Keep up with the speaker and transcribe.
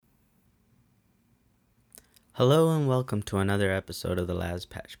Hello and welcome to another episode of the Laz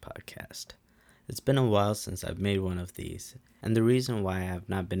Patch Podcast. It's been a while since I've made one of these, and the reason why I have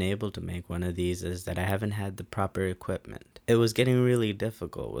not been able to make one of these is that I haven't had the proper equipment. It was getting really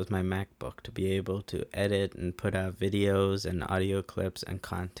difficult with my MacBook to be able to edit and put out videos and audio clips and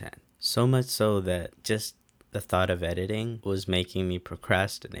content. So much so that just the thought of editing was making me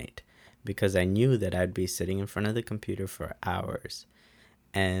procrastinate because I knew that I'd be sitting in front of the computer for hours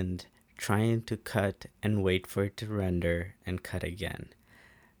and trying to cut and wait for it to render and cut again.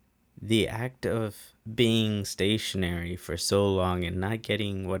 The act of being stationary for so long and not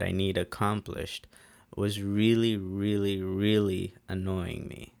getting what I need accomplished was really annoying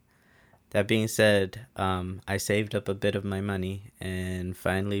me. That being said, I saved up a bit of my money and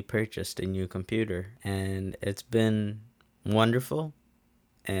finally purchased a new computer, and it's been wonderful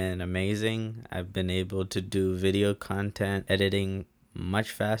and amazing. I've been able to do video content editing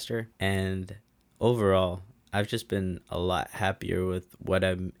much faster, and overall I've just been a lot happier with what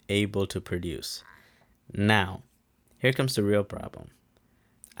I'm able to produce. Now, here comes the real problem.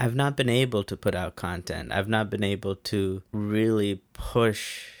 I've not been able to put out content. I've not been able to really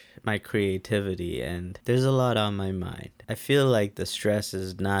push my creativity, and there's a lot on my mind. I feel like the stress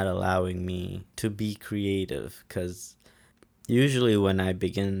is not allowing me to be creative, because usually when I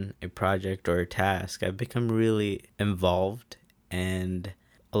begin a project or a task, I become really involved, and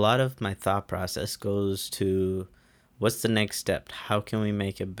a lot of my thought process goes to what's the next step? How can we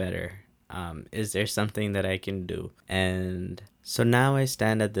make it better? Is there something that I can do? And so now I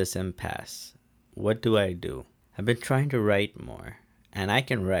stand at this impasse. What do I do? I've been trying to write more, and I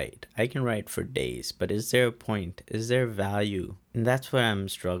can write. I can write for days, but is there a point? Is there value? And that's what I'm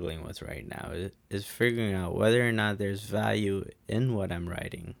struggling with right now, is figuring out whether or not there's value in what I'm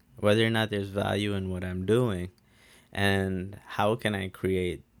writing, whether or not there's value in what I'm doing, and how can I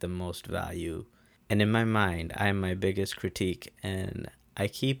create the most value. And in my mind, I am my biggest critique, and I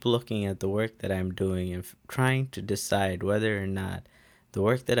keep looking at the work that I'm doing and trying to decide whether or not the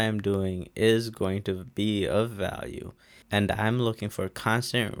work that I'm doing is going to be of value. And I'm looking for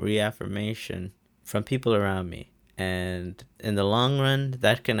constant reaffirmation from people around me. And in the long run,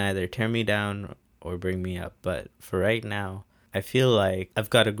 that can either tear me down or bring me up. But for right now, I feel like I've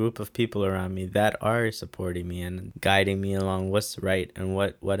got a group of people around me that are supporting me and guiding me along what's right and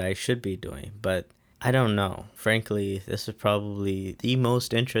what I should be doing. But I don't know. Frankly, this is probably the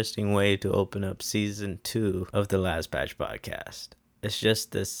most interesting way to open up season 2 of the Laz Patch Podcast. It's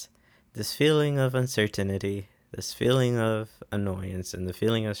just this feeling of uncertainty, this feeling of annoyance, and the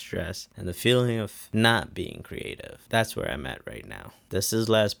feeling of stress, and the feeling of not being creative. That's where I'm at right now. This is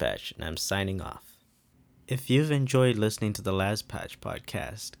Laz Patch, and I'm signing off. If you've enjoyed listening to the Laz Patch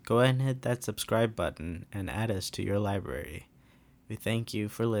Podcast, go ahead and hit that subscribe button and add us to your library. We thank you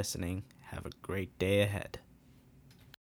for listening. Have a great day ahead.